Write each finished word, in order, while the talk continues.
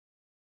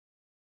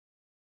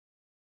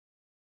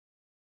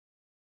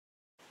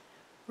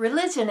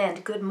Religion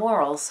and good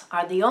morals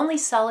are the only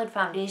solid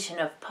foundation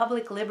of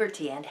public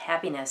liberty and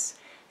happiness.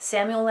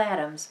 Samuel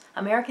Adams,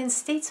 American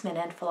statesman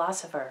and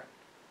philosopher.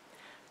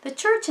 The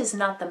church is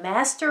not the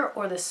master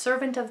or the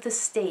servant of the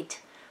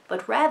state,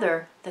 but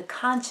rather the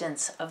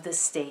conscience of the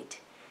state.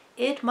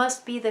 It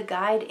must be the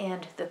guide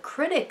and the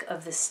critic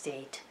of the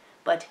state,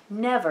 but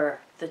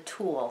never the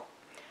tool.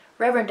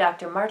 Reverend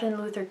Dr.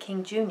 Martin Luther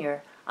King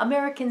Jr.,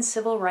 American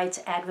civil rights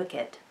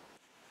advocate.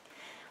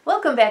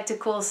 Welcome back to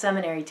Cool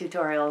Seminary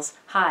Tutorials.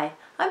 Hi,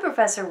 I'm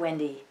Professor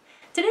Wendy.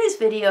 Today's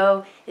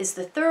video is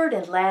the third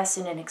and last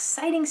in an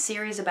exciting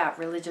series about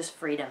religious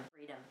freedom.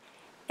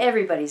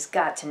 Everybody's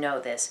got to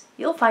know this.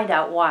 You'll find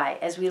out why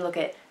as we look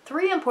at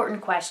three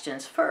important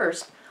questions.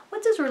 First,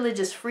 what does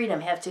religious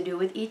freedom have to do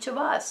with each of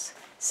us?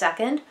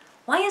 Second,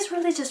 why is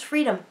religious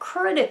freedom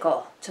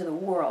critical to the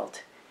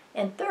world?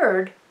 And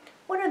third,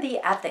 what are the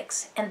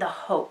ethics and the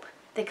hope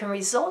that can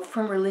result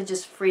from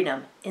religious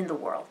freedom in the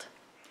world?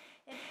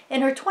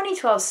 In her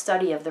 2012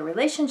 study of the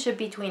relationship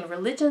between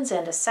religions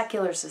and a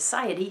secular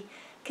society,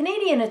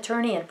 Canadian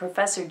attorney and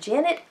professor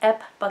Janet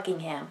Epp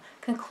Buckingham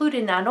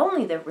concluded not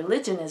only that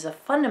religion is a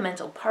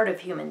fundamental part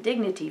of human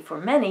dignity for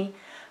many,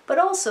 but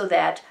also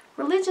that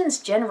religions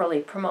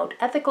generally promote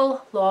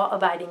ethical,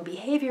 law-abiding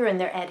behavior in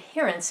their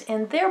adherents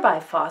and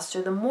thereby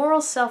foster the moral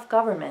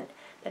self-government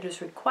that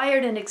is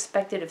required and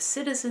expected of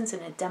citizens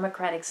in a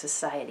democratic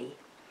society.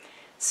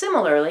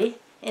 Similarly,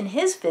 in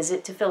his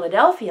visit to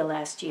Philadelphia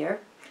last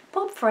year,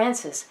 Pope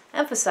Francis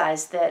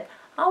emphasized that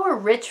our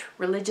rich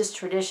religious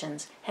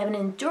traditions have an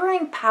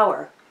enduring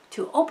power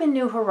to open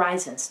new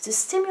horizons, to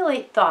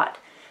stimulate thought,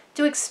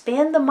 to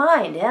expand the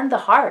mind and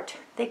the heart.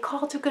 They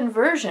call to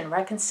conversion,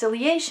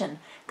 reconciliation,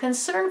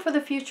 concern for the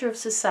future of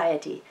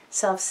society,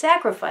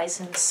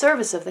 self-sacrifice in the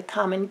service of the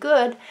common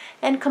good,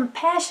 and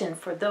compassion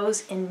for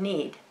those in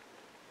need.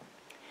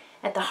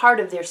 At the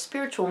heart of their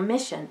spiritual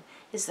mission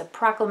is the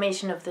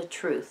proclamation of the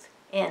truth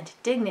and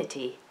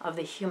dignity of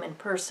the human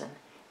person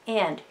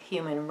and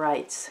human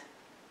rights.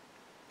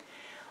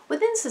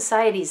 Within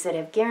societies that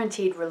have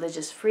guaranteed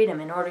religious freedom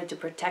in order to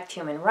protect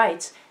human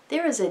rights,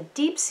 there is a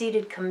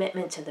deep-seated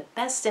commitment to the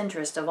best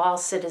interest of all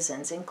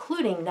citizens,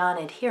 including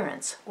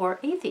non-adherents or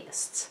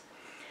atheists.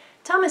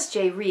 Thomas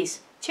J. Reese,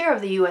 chair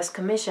of the U.S.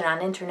 Commission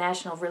on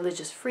International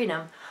Religious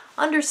Freedom,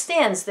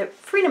 understands that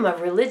freedom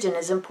of religion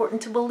is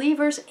important to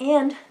believers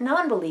and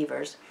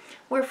non-believers.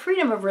 Where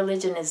freedom of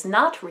religion is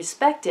not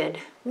respected,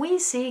 we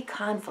see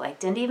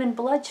conflict and even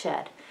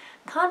bloodshed.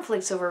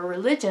 Conflicts over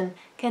religion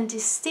can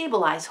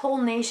destabilize whole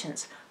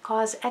nations,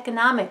 cause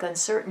economic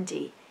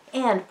uncertainty,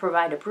 and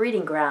provide a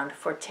breeding ground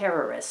for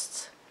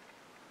terrorists.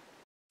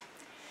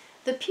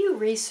 The Pew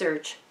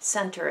Research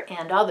Center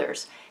and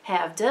others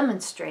have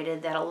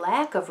demonstrated that a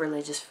lack of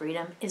religious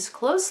freedom is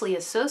closely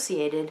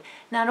associated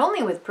not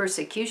only with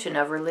persecution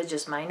of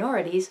religious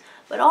minorities,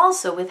 but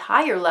also with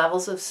higher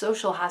levels of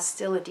social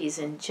hostilities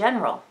in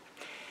general.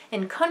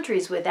 In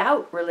countries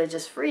without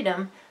religious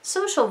freedom,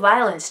 social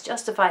violence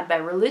justified by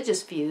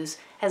religious views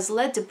has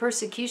led to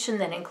persecution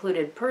that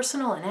included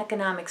personal and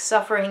economic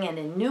suffering and,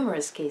 in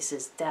numerous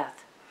cases,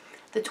 death.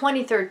 The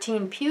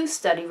 2013 Pew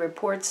study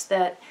reports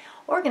that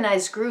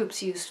organized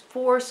groups used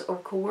force or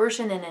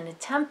coercion in an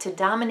attempt to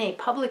dominate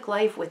public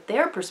life with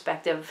their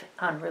perspective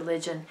on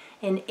religion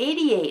in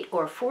 88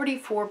 or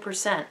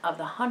 44% of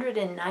the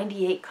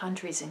 198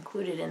 countries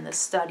included in the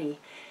study.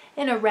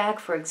 In Iraq,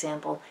 for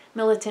example,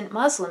 militant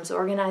Muslims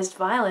organized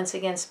violence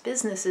against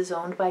businesses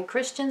owned by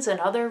Christians and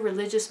other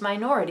religious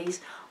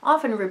minorities,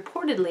 often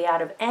reportedly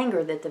out of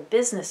anger that the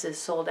businesses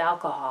sold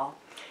alcohol.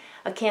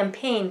 A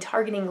campaign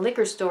targeting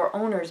liquor store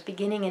owners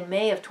beginning in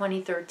May of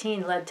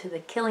 2013 led to the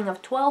killing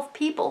of 12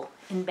 people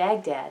in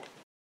Baghdad.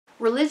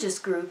 Religious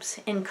groups,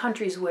 in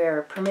countries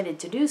where permitted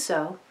to do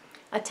so,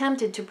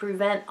 attempted to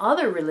prevent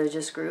other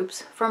religious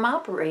groups from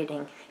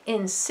operating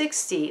in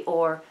 60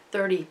 or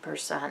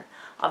 30%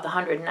 of the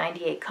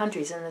 198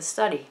 countries in the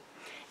study.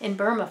 In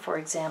Burma, for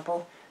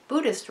example,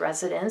 Buddhist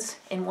residents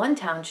in one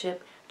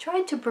township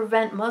tried to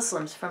prevent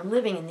Muslims from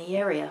living in the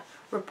area,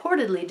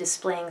 reportedly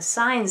displaying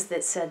signs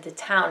that said the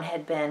town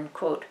had been,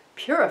 quote,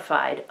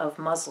 purified of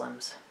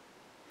Muslims.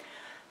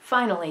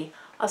 Finally,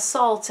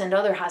 assaults and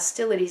other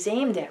hostilities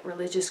aimed at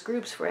religious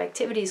groups for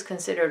activities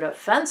considered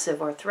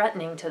offensive or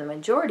threatening to the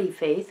majority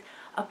faith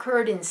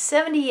occurred in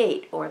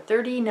 78 or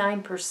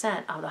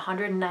 39% of the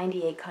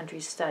 198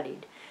 countries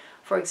studied.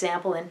 For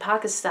example, in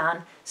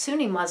Pakistan,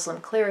 Sunni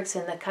Muslim clerics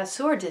in the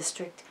Kasur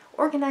district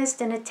organized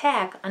an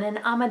attack on an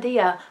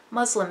Ahmadiyya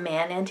Muslim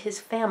man and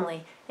his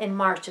family in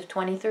March of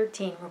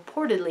 2013,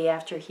 reportedly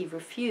after he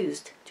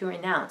refused to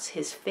renounce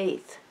his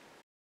faith.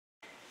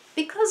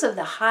 Because of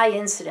the high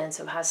incidence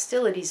of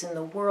hostilities in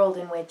the world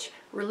in which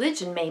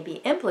religion may be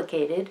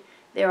implicated,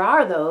 there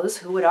are those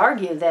who would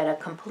argue that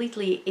a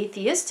completely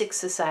atheistic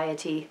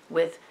society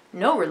with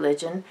no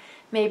religion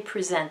may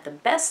present the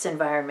best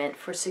environment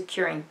for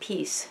securing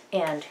peace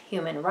and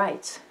human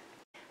rights.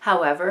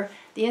 However,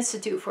 the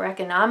Institute for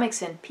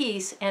Economics and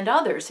Peace and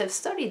others have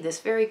studied this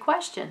very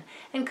question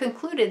and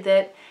concluded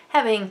that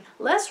having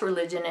less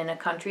religion in a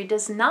country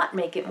does not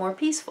make it more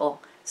peaceful.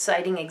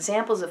 citing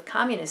examples of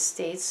communist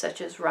states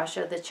such as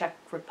Russia, the Czech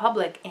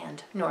Republic,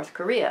 and North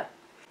Korea.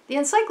 The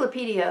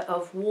Encyclopedia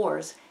of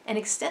Wars, an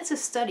extensive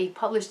study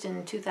published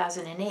in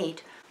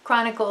 2008,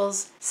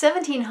 chronicles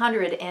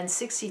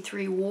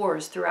 1,763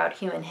 wars throughout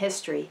human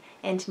history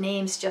and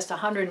names just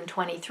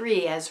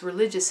 123 as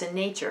religious in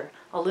nature,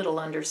 a little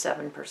under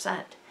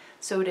 7%.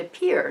 So it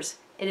appears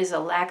it is a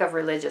lack of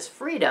religious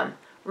freedom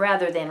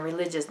rather than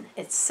religion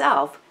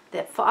itself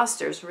that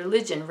fosters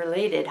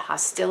religion-related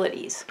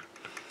hostilities.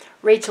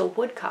 Rachel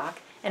Woodcock,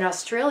 an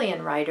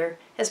Australian writer,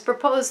 has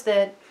proposed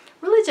that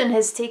religion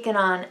has taken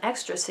on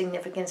extra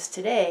significance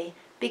today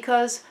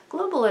because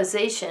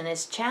globalization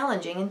is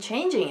challenging and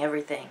changing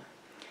everything.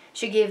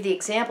 She gave the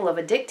example of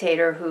a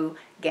dictator who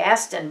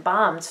gassed and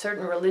bombed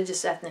certain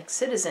religious ethnic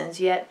citizens,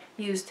 yet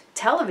used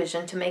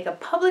television to make a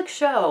public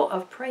show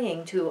of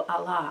praying to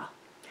Allah.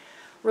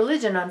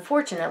 Religion,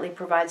 unfortunately,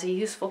 provides a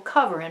useful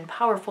cover and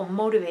powerful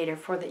motivator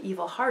for the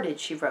evil-hearted,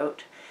 she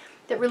wrote.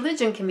 That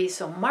religion can be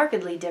so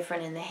markedly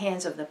different in the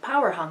hands of the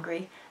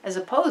power-hungry, as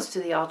opposed to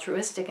the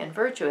altruistic and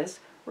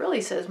virtuous,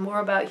 really says more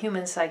about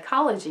human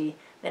psychology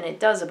than it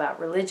does about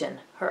religion,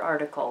 her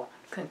article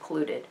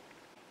concluded.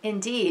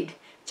 Indeed,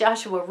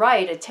 Joshua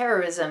Wright, a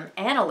terrorism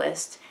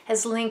analyst,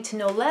 has linked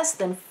no less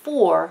than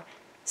 4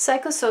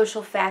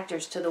 psychosocial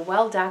factors to the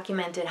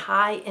well-documented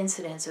high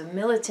incidence of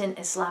militant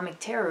Islamic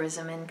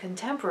terrorism in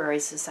contemporary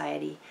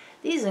society.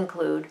 These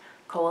include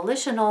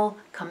coalitional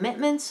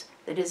commitments,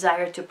 the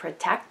desire to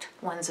protect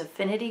one's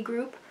affinity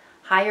group,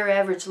 higher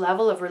average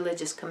level of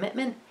religious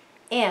commitment,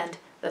 and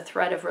the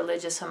threat of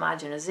religious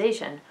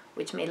homogenization,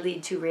 which may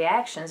lead to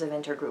reactions of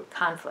intergroup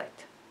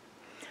conflict.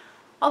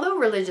 Although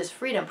religious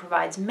freedom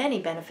provides many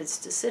benefits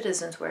to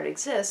citizens where it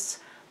exists,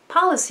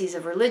 policies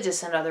of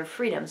religious and other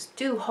freedoms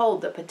do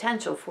hold the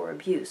potential for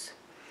abuse.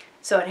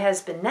 So it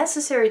has been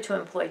necessary to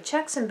employ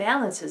checks and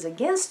balances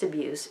against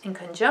abuse in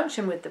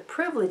conjunction with the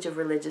privilege of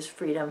religious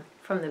freedom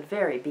from the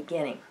very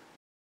beginning.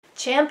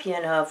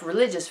 Champion of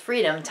religious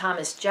freedom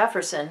Thomas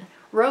Jefferson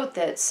wrote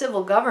that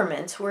civil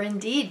governments were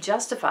indeed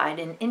justified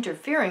in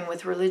interfering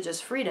with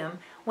religious freedom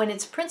when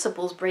its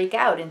principles break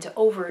out into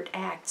overt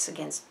acts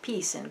against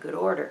peace and good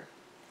order.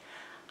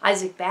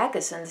 Isaac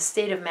Backus in the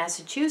state of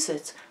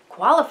Massachusetts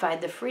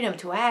qualified the freedom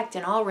to act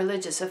in all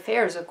religious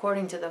affairs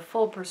according to the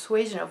full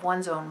persuasion of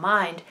one's own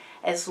mind,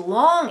 as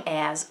long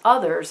as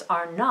others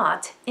are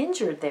not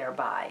injured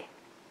thereby.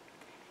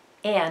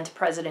 And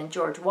President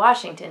George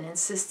Washington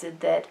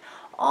insisted that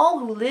all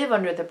who live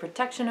under the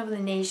protection of the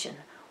nation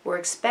were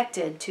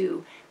expected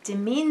to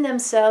demean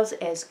themselves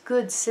as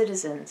good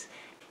citizens,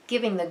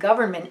 giving the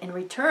government in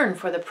return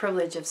for the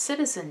privilege of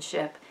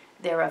citizenship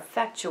their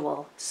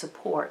effectual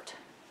support.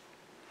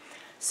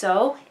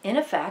 So, in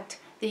effect,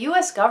 the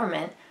U.S.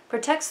 government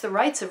protects the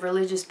rights of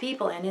religious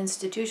people and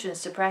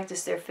institutions to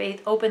practice their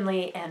faith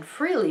openly and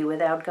freely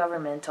without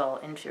governmental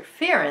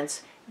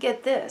interference,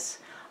 get this,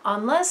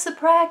 unless the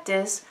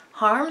practice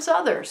harms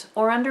others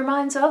or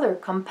undermines other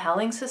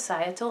compelling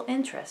societal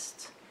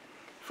interests.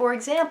 For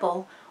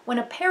example, when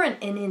a parent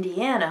in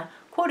Indiana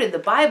quoted the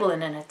Bible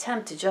in an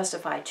attempt to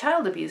justify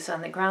child abuse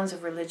on the grounds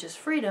of religious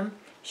freedom,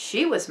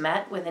 she was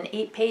met with an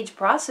 8-page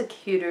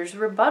prosecutor's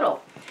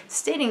rebuttal,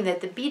 stating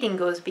that the beating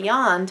goes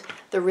beyond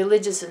the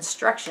religious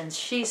instructions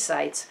she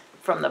cites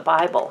from the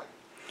Bible.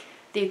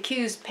 The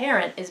accused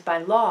parent is by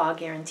law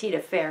guaranteed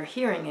a fair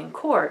hearing in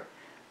court,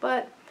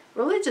 but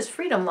religious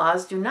freedom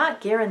laws do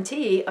not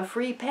guarantee a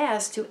free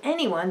pass to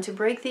anyone to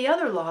break the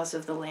other laws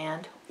of the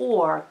land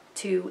or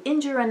to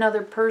injure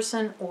another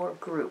person or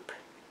group.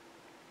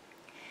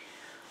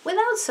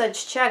 Without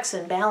such checks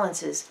and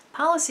balances,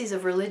 policies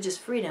of religious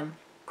freedom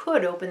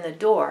could open the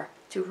door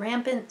to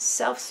rampant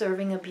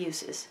self-serving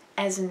abuses,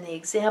 as in the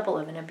example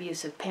of an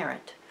abusive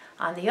parent.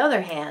 On the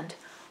other hand,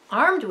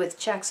 armed with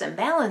checks and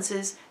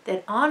balances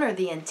that honor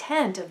the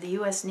intent of the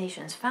U.S.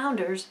 nation's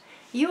founders,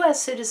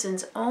 U.S.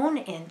 citizens own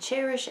and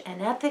cherish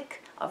an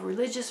ethic of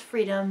religious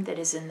freedom that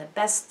is in the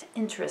best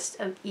interest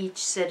of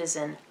each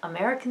citizen,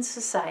 American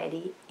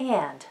society,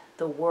 and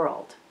the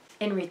world.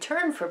 In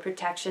return for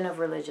protection of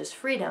religious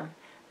freedom,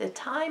 the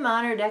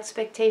time-honored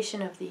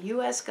expectation of the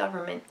U.S.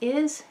 government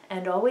is,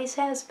 and always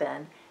has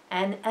been,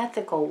 an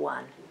ethical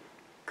one.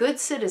 Good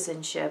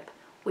citizenship,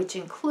 which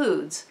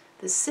includes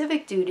the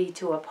civic duty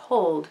to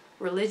uphold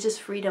religious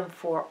freedom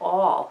for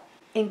all,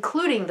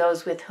 including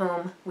those with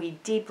whom we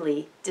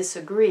deeply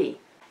disagree.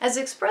 As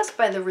expressed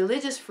by the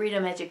Religious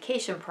Freedom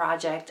Education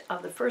Project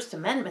of the First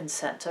Amendment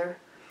Center,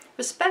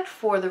 respect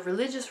for the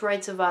religious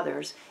rights of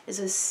others is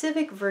a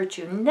civic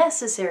virtue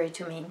necessary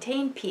to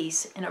maintain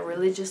peace in a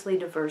religiously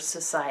diverse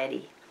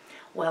society.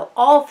 While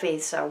all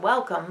faiths are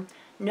welcome,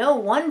 no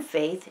one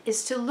faith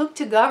is to look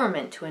to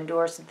government to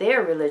endorse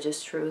their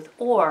religious truth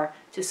or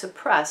to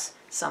suppress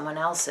someone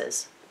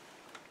else's.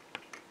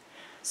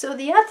 So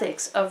the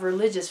ethics of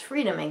religious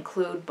freedom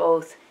include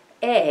both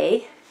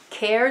A,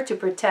 care to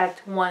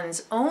protect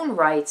one's own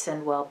rights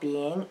and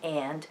well-being,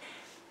 and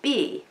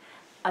B,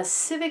 a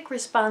civic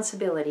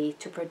responsibility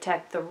to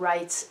protect the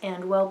rights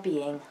and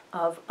well-being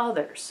of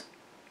others.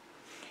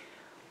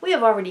 We We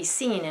have already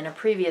seen in a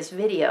previous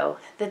video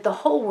that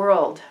the whole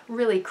world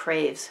really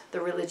craves the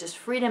religious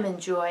freedom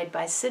enjoyed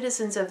by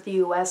citizens of the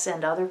U.S.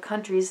 and other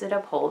countries that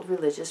uphold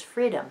religious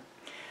freedom.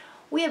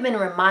 We have been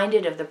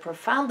reminded of the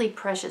profoundly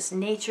precious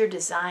nature,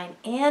 design,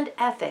 and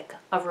ethic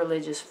of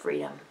religious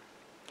freedom.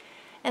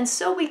 And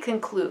so we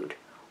conclude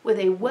with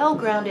a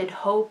well-grounded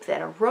hope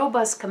that a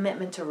robust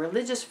commitment to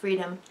religious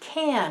freedom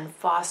can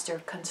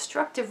foster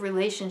constructive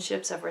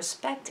relationships of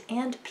respect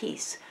and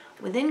peace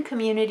within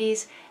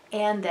communities,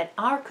 and that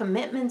our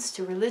commitments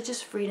to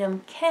religious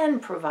freedom can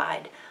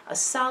provide a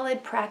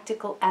solid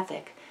practical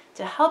ethic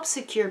to help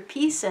secure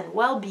peace and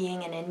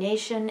well-being in a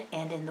nation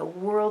and in the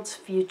world's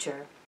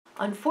future.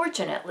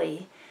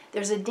 Unfortunately,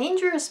 there's a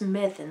dangerous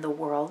myth in the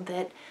world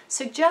that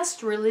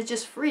suggests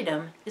religious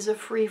freedom is a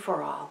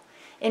free-for-all,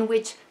 in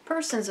which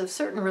persons of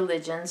certain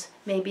religions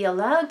may be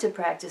allowed to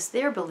practice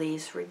their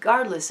beliefs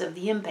regardless of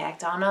the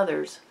impact on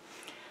others.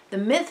 The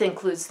myth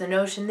includes the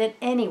notion that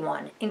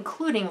anyone,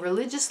 including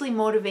religiously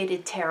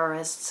motivated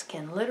terrorists,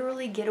 can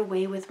literally get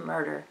away with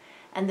murder,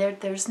 and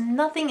that there's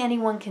nothing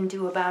anyone can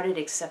do about it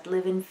except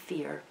live in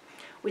fear,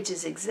 which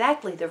is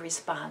exactly the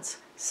response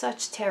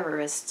such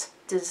terrorists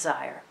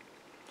desire.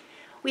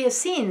 We have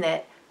seen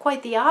that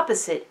quite the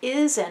opposite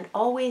is and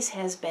always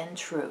has been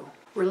true.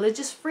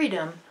 Religious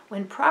freedom,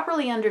 when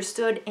properly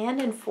understood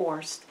and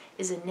enforced,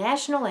 is a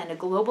national and a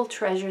global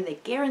treasure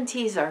that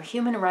guarantees our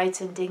human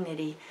rights and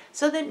dignity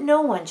so that no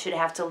one should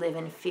have to live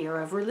in fear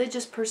of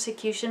religious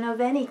persecution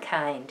of any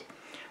kind.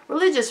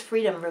 Religious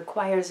freedom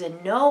requires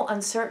in no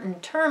uncertain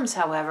terms,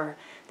 however,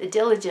 the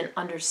diligent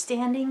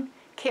understanding,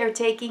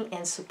 caretaking,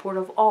 and support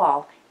of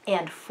all,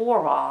 and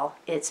for all,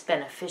 its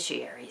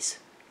beneficiaries.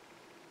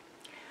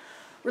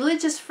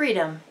 Religious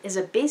freedom is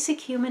a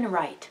basic human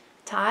right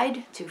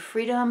tied to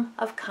freedom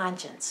of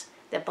conscience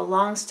that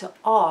belongs to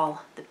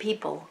all the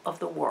people of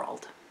the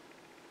world.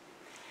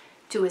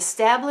 To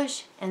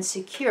establish and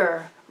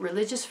secure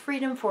religious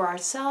freedom for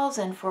ourselves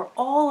and for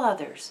all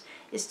others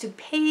is to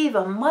pave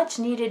a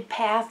much-needed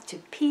path to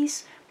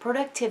peace,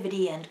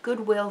 productivity, and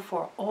goodwill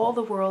for all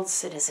the world's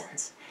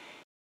citizens.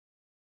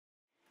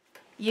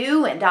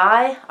 You and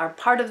I are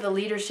part of the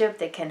leadership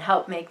that can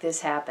help make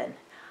this happen.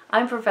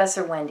 I'm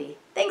Professor Wendy.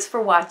 Thanks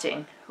for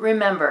watching.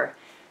 Remember,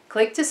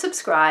 click to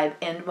subscribe,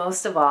 and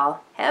most of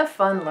all, have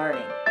fun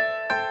learning.